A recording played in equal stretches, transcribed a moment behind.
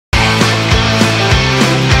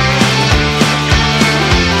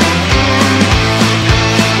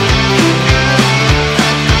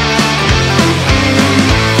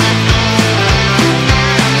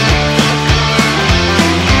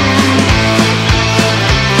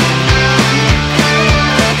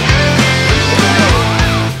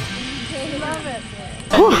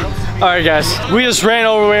All right, guys, we just ran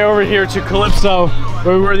all the way over here to Calypso,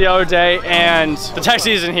 where we were the other day, and the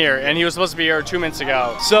taxi isn't here, and he was supposed to be here 2 minutes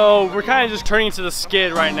ago. So we're kind of just turning to the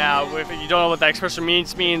skid right now. If you don't know what that expression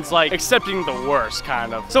means like accepting the worst,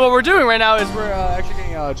 kind of. So what we're doing right now is we're actually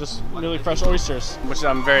getting just really fresh oysters, which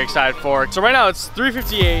I'm very excited for. So right now it's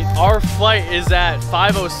 3:58. Our flight is at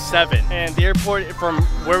 5:07, and the airport from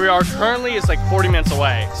where we are currently is like 40 minutes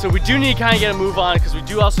away. So we do need to kind of get a move on, because we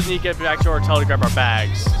do also need to get back to our hotel to grab our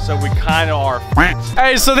bags. So we kind of are.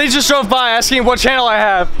 Hey, so they just drove by asking what channel I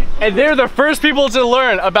have, and they're the first people to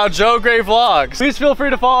learn about Joe Gray Vlogs. Please feel free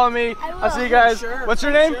to follow me. I'll see you guys. Sure. What's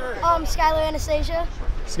your name? Skylar Anastasia.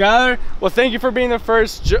 Skylar, well, thank you for being the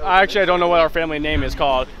first. Actually, I don't know what our family name is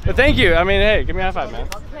called, but thank you. I mean, hey, give me a high five, man.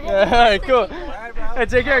 All right, cool. Hey,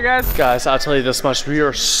 take care, guys. Guys, I'll tell you this much. We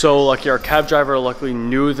are so lucky. Our cab driver luckily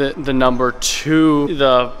knew the number to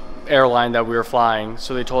the airline that we were flying,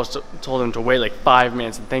 so they told them to wait like 5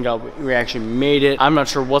 minutes, and thank God we actually made it. I'm not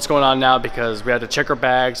sure what's going on now, because we had to check our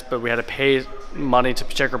bags, but we had to pay money to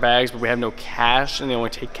check our bags, but we have no cash, and they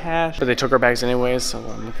only take cash, but they took our bags anyways, so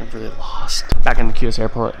I'm looking really lost. Back in the cutest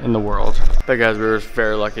airport in the world. But guys, we were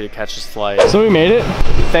very lucky to catch this flight. So we made it,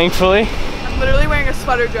 thankfully. I'm literally wearing a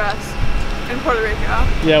sweater dress in Puerto Rico.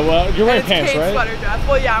 Yeah, well, you're wearing pants, right? Sweater dress.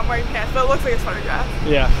 Well, yeah, I'm wearing pants, but it looks like a sweater dress.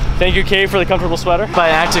 Yeah. Thank you, Kate, for the comfortable sweater. By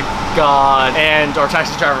an act of God and our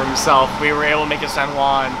taxi driver himself, we were able to make it San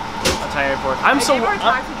Juan. I gave our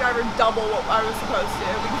taxi driver double what I was supposed to,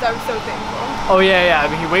 because I was so thankful. Oh yeah.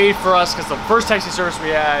 I mean, he waited for us because the first taxi service we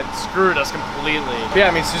had screwed us completely. But yeah,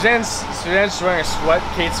 I mean, Suzanne's wearing a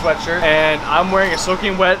Kate sweatshirt, and I'm wearing a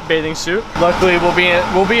soaking wet bathing suit. Luckily, we'll be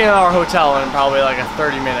in our hotel in probably like a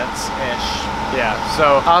 30 minutes ish. Yeah.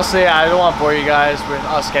 So honestly, I don't want to bore you guys with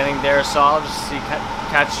us getting there, so I'll just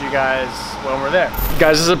catch you guys when we're there.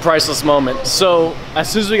 Guys, this is a priceless moment. So as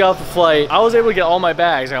soon as we got off the flight, I was able to get all my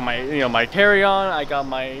bags. I got my, my carry-on, I got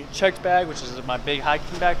my checked bag, which is my big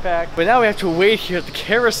hiking backpack. But now we have to wait here at the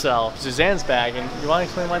carousel, Suzanne's bag, and you want to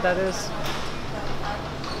explain what that is?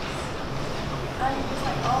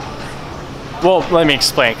 Well, let me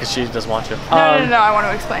explain, because she doesn't want to. No, I want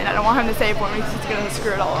to explain. I don't want him to say it for me, because it's going to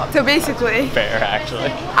screw it all up. So basically, fair,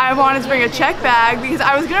 actually, I wanted to bring a check bag, because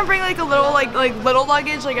I was going to bring like a little, like little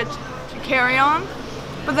luggage, like a carry-on.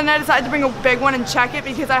 But then I decided to bring a big one and check it,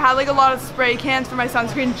 because I had like a lot of spray cans for my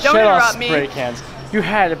sunscreen. Don't interrupt me. Spray cans. You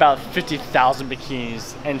had about 50,000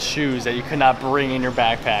 bikinis and shoes that you could not bring in your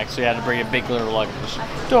backpack, so you had to bring a big little luggage.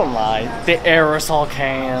 Don't lie. The aerosol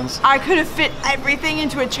cans. I could have fit everything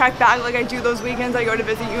into a check bag like I do those weekends I go to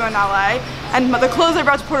visit you in LA. And the clothes I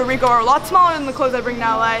brought to Puerto Rico are a lot smaller than the clothes I bring to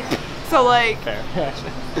LA. So like, fair.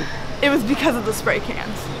 It was because of the spray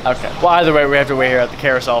cans. Okay. Well, either way, we have to wait here at the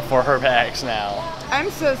carousel for her bags now. I'm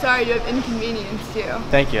so sorry to have inconvenienced you.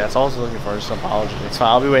 Thank you. That's all I was looking for, just an apology. It's fine.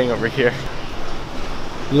 I'll be waiting over here.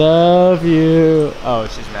 Love you. Oh,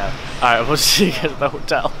 she's mad. All right, we'll see you guys at the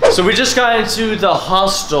hotel. So we just got into the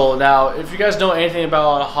hostel. Now, if you guys know anything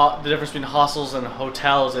about the difference between hostels and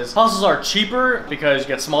hotels, is hostels are cheaper because you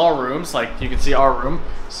get smaller rooms. Like you can see our room.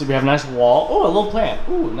 So we have a nice wall. Oh, a little plant.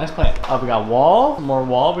 Ooh, nice plant. We got wall, more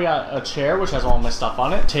wall. We got a chair, which has all my stuff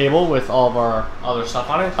on it. Table with all of our other stuff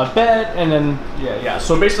on it. A bed, and then, yeah.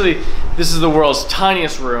 So basically, this is the world's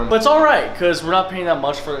tiniest room. But it's all right, because we're not paying that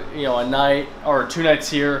much for, a night or 2 nights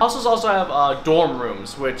here. Hostels also have dorm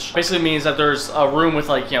rooms, which basically means that there's a room with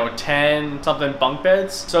like, 10 something bunk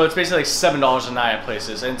beds. So it's basically like $7 a night at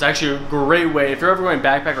places. And it's actually a great way, if you're ever going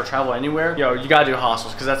backpack or travel anywhere, you gotta do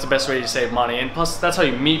hostels, because that's the best way to save money. And plus, that's how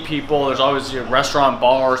you meet people. There's always a restaurant,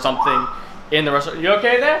 bar, or something in the restaurant. You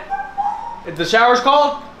okay there? If the shower's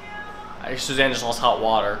cold? Suzanne just lost hot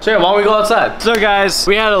water. So yeah, why don't we go outside? So guys,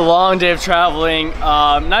 we had a long day of traveling.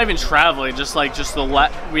 Not even traveling,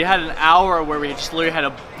 we had an hour where we just literally had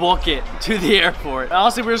to book it to the airport. And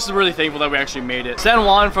honestly, we're just really thankful that we actually made it. San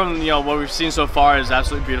Juan, from what we've seen so far, is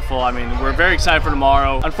absolutely beautiful. I mean, we're very excited for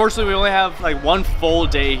tomorrow. Unfortunately, we only have like 1 full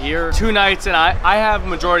day here, 2 nights, and I have a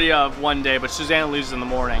majority of 1 day, but Suzanne leaves in the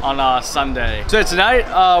morning on Sunday. So tonight,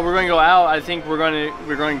 we're going to go out. I think we're going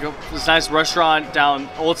to go to this nice restaurant down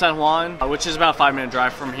Old San Juan, which is about a 5-minute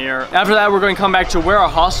drive from here. After that, we're going to come back to where our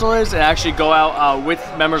hostel is and actually go out with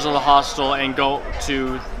members of the hostel and go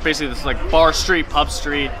to basically this like bar street, pub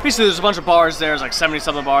street. Basically, there's a bunch of bars there. There's like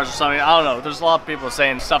 70-something bars or something. I don't know. There's a lot of people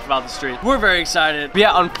saying stuff about the street. We're very excited. But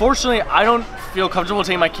yeah, unfortunately, I don't feel comfortable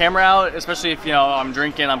taking my camera out, especially if, you know, I'm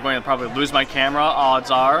drinking, I'm going to probably lose my camera, odds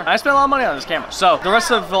are. I spent a lot of money on this camera. So the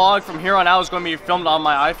rest of the vlog from here on out is going to be filmed on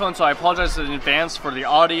my iPhone, so I apologize in advance for the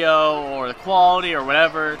audio or the quality or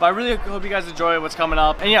whatever. But I really hope you guys enjoy what's coming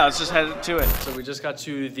up. And yeah, let's just head to it. So we just got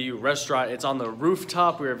to the restaurant. It's on the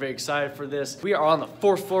rooftop. We are very excited for this. We are on the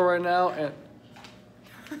 4th floor right now, and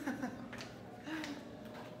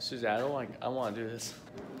Suzanne, I want to do this.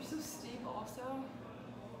 You're so steep also.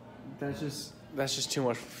 That's just too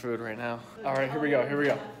much for food right now. All right, here we go. Here we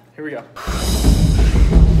go.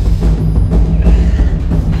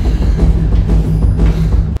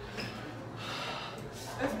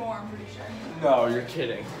 It's more, I'm pretty sure. No, you're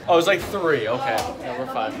kidding. Oh, it's like 3. Okay. Oh, okay. No,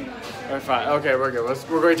 we're fine. We're fine. Okay, we're good.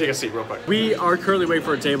 We're going to take a seat real quick. We are currently waiting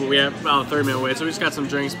for a table. We have about a 30-minute wait, so we just got some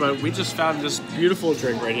drinks, but we just found this beautiful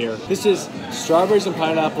drink right here. This is strawberries and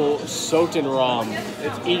pineapple soaked in rum.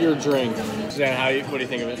 It's eat your drink. Suzanne, what do you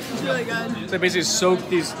think of it? It's really good. They basically soak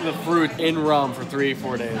the fruit in rum for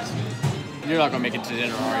 3-4 days. You're not gonna make it to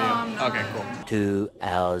dinner, are you? No. Okay, cool. 2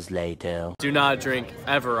 hours later. Do not drink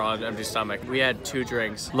ever on an empty stomach. We had 2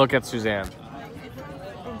 drinks. Look at Suzanne.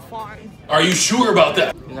 I'm fine. Are you sure about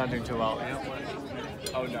that? You're not doing too well.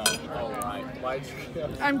 Oh no. Oh my. Why'd you?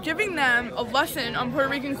 I'm giving them a lesson on Puerto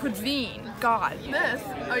Rican cuisine. God. This.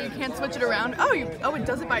 Oh, you can't switch it around. Oh, it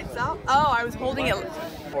does it by itself. Oh, I was holding it.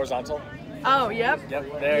 Horizontal. Oh, yep.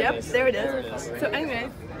 Yep. There it is. There it is. There it is. So anyway,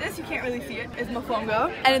 this you can't really see it. Is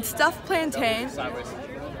mofongo, and it's stuffed plantain. Sideways.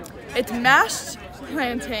 It's mashed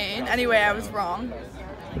plantain. Anyway, I was wrong.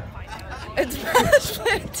 It's mashed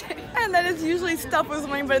plantain. And then it's usually stuffed with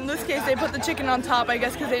something, but in this case they put the chicken on top, I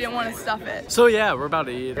guess because they didn't want to stuff it. So yeah, we're about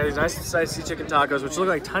to eat. Got these nice spicy chicken tacos, which look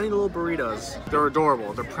like tiny little burritos. They're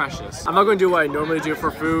adorable, they're precious. I'm not going to do what I normally do for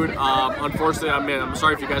food. Unfortunately, I'm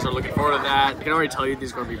sorry if you guys are looking forward to that. I can already tell you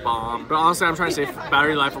these are going to be bomb. But honestly, I'm trying to save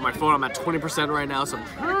battery life on my phone. I'm at 20% right now, so I'm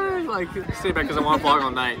trying to like stay back because I want to vlog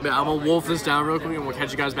all night. But I'm gonna wolf this down real quick and we'll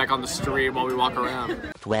catch you guys back on the street while we walk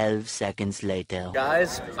around. 12 seconds later.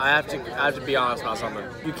 Guys, I have to be honest about something.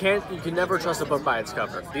 You can never trust a book by its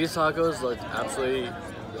cover. These tacos look absolutely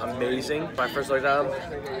amazing when I first looked at them,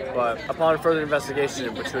 but upon further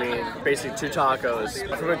investigation between basically 2 tacos, I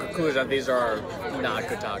come to the conclusion that these are not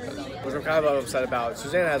good tacos, which I'm kind of upset about.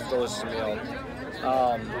 Suzanne has a delicious meal.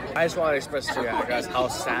 I just want to express to you guys how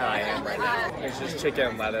sad I am right now. It's just chicken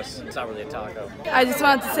and lettuce. It's not really a taco. I just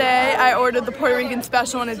wanted to say I ordered the Puerto Rican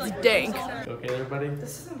special and it's dank. Okay, everybody?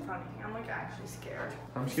 This isn't funny. I'm like actually scared.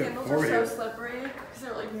 I'm scared Sandals for are you. so slippery because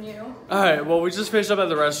they're like new. Alright, well, we just finished up at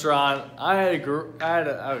the restaurant.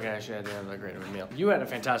 Okay, actually I did have a great meal. You had a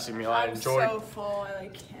fantastic meal. I'm so full, I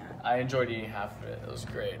like can't. I enjoyed eating half of it. It was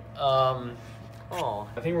great. I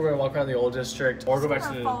think we're gonna walk around the old district or go back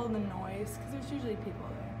to the. Follow the noise because there's usually people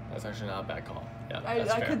there. That's actually not a bad call. Yeah,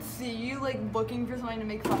 I could see you like looking for something to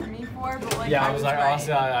make fun of me for, but like yeah, I was like, right.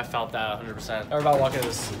 honestly, I felt that 100%. We're about walking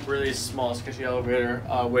this really small, sketchy elevator,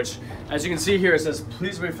 which, as you can see here, it says,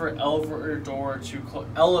 "Please wait for elevator door to close,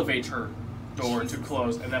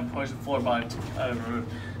 and then push the floor button to remove."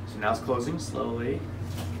 So now it's closing slowly.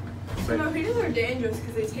 Mojitos are dangerous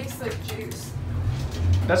because they taste like juice.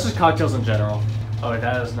 That's just cocktails in general. Oh,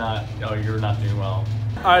 that is not. Oh, you're not doing well.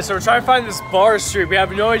 All right, so we're trying to find this bar street. We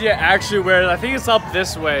have no idea actually where. I think it's up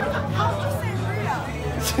this way.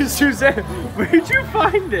 Suzanne, where'd you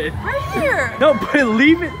find it? Right here. No, but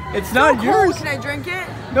leave it. It's not so yours. cold. Can I drink it?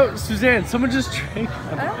 No, Suzanne, someone just drank.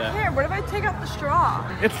 I don't care. What if I take out the straw?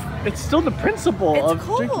 It's still the principle it's of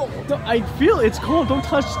cold. drinking. No, I feel it's cold. Don't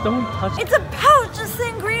touch. It's a pouch of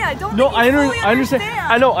sangria. I don't. No, think you fully understand.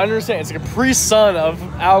 I know. I understand. It's like a Capri-Sun of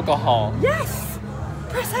alcohol. Yes,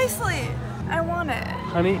 precisely. I want it.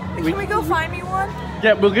 Honey, can we go find me one?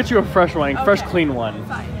 Yeah, we'll get you a fresh one, okay. fresh, clean one.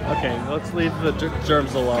 Fine. Okay, let's leave the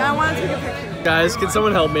germs alone. I want to take a picture. Guys, can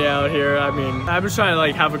someone help me out here? I mean, I've been trying to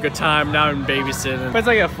like have a good time. Now I'm babysitting. But it's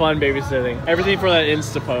like a fun babysitting. Everything for that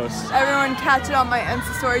Insta post. Everyone catch it on my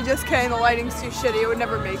Insta story. Just kidding, the lighting's too shitty. It would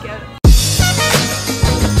never make it.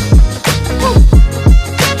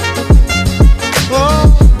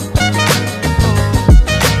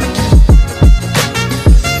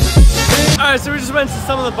 Alright, so we just went to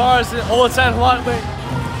some of the bars in Old San Juan. Wait.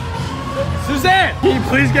 Suzanne! Can you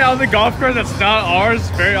please get out of the golf cart that's not ours,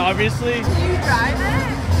 very obviously? Can you drive it?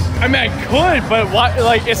 I mean, I could, but why?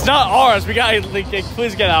 Like, it's not ours. We gotta, like,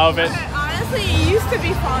 please get out of it. Okay, honestly, it used to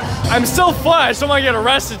be fun. I'm still fun. I just don't want to get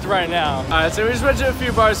arrested right now. Alright, so we just went to a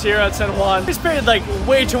few bars here at San Juan. We just paid, like,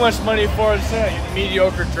 way too much money for it. It's a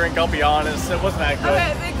mediocre drink, I'll be honest. It wasn't that good.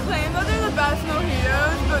 Okay, they claim that they're the best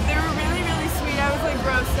mojitos, but they were really, really sweet. I was, like,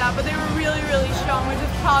 grossed out, but they were really, really strong, which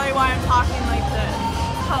is probably why I'm talking like this.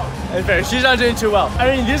 help. In fact, she's not doing too well.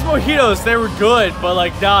 I mean, these mojitos, they were good, but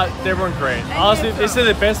like they weren't great. Honestly, they said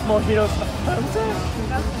the best mojitos.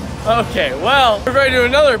 Okay, well, we're going to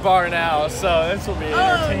another bar now, so this will be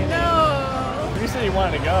entertaining. Oh no! You said you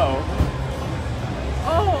wanted to go.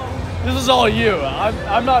 Oh. This is all you.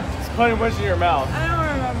 I'm not putting words in your mouth. I don't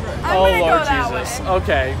remember. I'm Oh gonna Lord go that Jesus. way.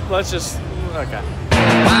 Okay, let's just. Okay.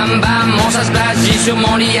 Bam bam, mon ça se place, j'ai sur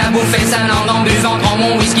mon lit à bouffer sa langue en buvant grand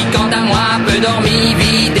mon whisky. Quant à moi, peu dormi,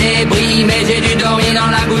 vie débris, mais j'ai dû dormir dans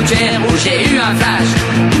la gouttière où j'ai eu un flash.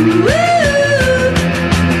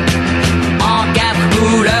 En 4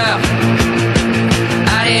 couleurs.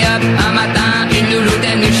 Allez hop, un matin, une louloute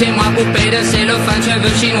est venue chez moi, poupée de cellophane,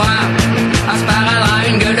 cheveux chinois, un sparadrap,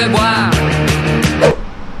 une gueule de bois.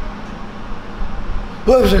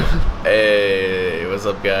 Hey, what's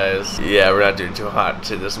up guys? Yeah, we're not doing too hot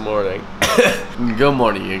this morning. Good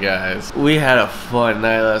morning you guys. We had a fun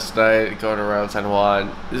night last night going around San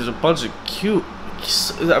Juan. There's a bunch of cute,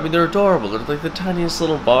 I mean they're adorable, they're like the tiniest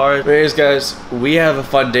little bars. Anyways guys, we have a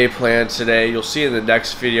fun day planned today. You'll see in the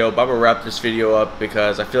next video, but I'm gonna wrap this video up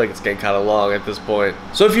because I feel like it's getting kind of long at this point.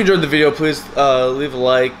 So if you enjoyed the video, please leave a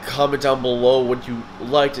like, comment down below what you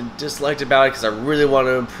liked and disliked about it, because I really want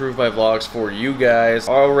to improve my vlogs for you guys.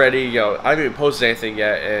 Already, you know, I haven't even posted anything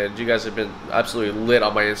yet, and you guys have been absolutely lit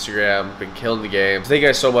on my Instagram, been killing the game. Thank you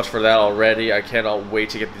guys so much for that already. I cannot wait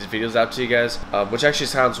to get these videos out to you guys, which actually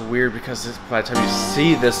sounds weird because by the time you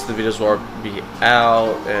see this, the videos will be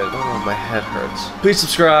out, and oh, my head hurts. Please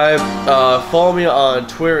subscribe, follow me on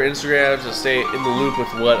Twitter, Instagram to stay in the loop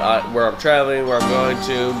with where I'm traveling, where I'm going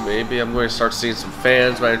to. Maybe I'm going to start seeing some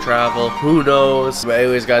fans when I travel. Who knows? But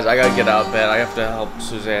anyways, guys, I gotta get out of bed. I have to help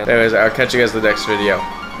Suzanne. Anyways, I'll catch you guys in the next video.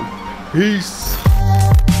 Peace.